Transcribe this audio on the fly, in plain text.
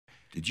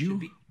Did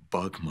you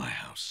bug my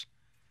house?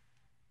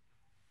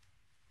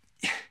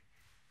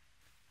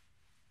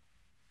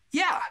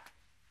 Yeah,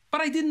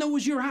 but I didn't know it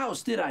was your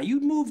house, did I?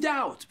 You'd moved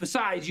out.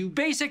 Besides, you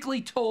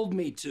basically told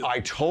me to. I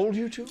told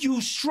you to? You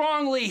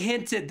strongly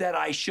hinted that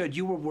I should.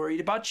 You were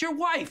worried about your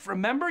wife,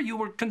 remember? You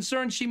were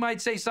concerned she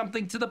might say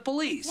something to the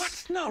police.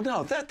 What?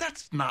 No,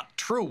 that's not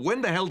true.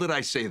 When the hell did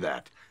I say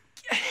that?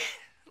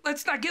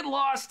 Let's not get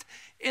lost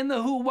in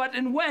the who, what,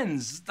 and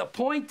whens. The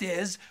point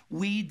is,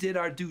 we did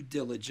our due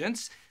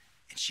diligence,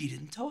 and she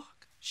didn't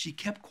talk. She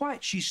kept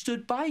quiet. She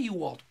stood by you,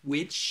 Walt,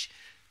 which,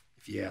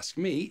 if you ask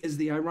me, is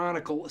the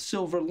ironical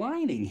silver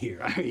lining here.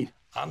 I mean,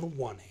 on the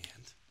one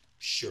hand,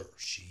 sure,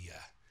 she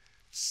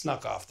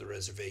snuck off the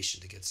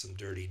reservation to get some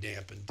dirty,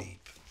 damp, and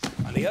deep.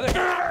 On the other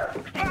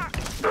hand...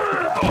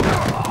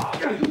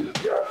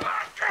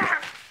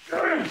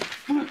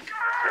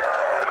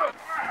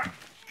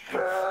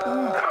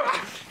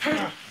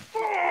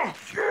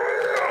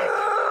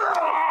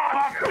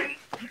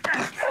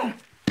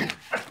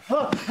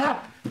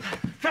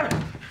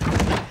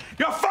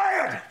 You're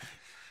fired!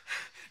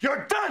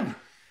 You're done!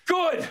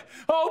 Good.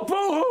 Oh,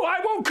 boo-hoo, I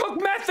won't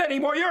cook meth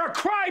anymore. You're a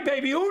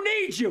crybaby. Who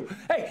needs you?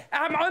 Hey,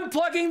 I'm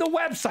unplugging the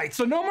website,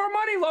 so no more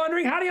money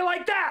laundering. How do you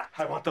like that?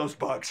 I want those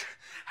bugs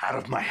out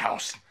of my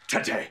house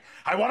today.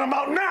 I want them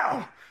out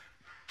now!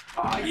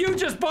 You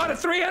just bought a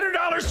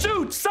 $300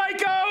 suit,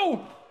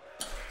 psycho!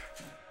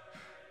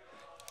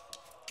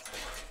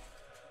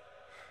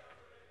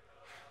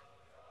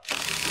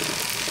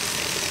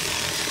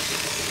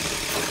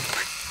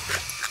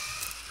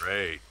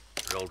 Great.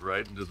 Drilled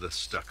right into the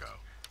stucco.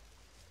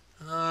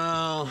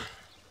 Oh,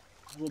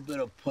 a little bit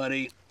of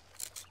putty.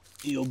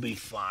 You'll be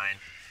fine.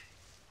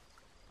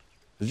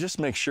 Just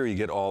make sure you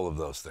get all of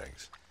those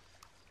things.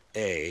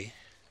 A,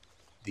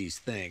 these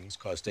things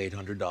cost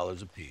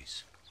 $800 a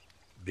piece.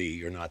 B,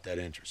 you're not that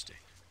interesting.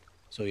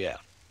 So yeah,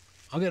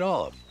 I'll get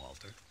all of them,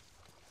 Walter.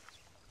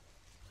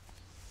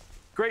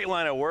 Great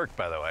line of work,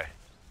 by the way.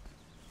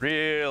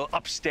 Real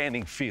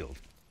upstanding field.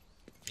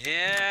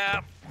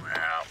 Yeah,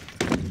 well,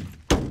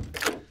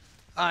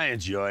 I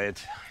enjoy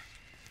it.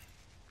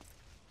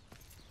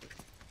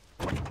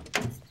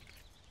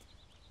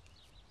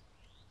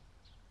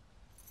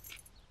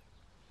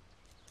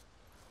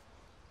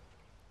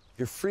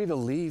 You're free to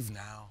leave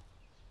now.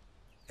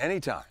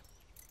 Anytime.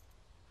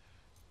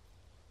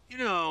 You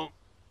know,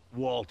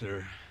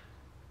 Walter,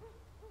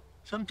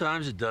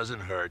 sometimes it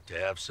doesn't hurt to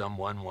have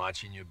someone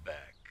watching your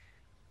back.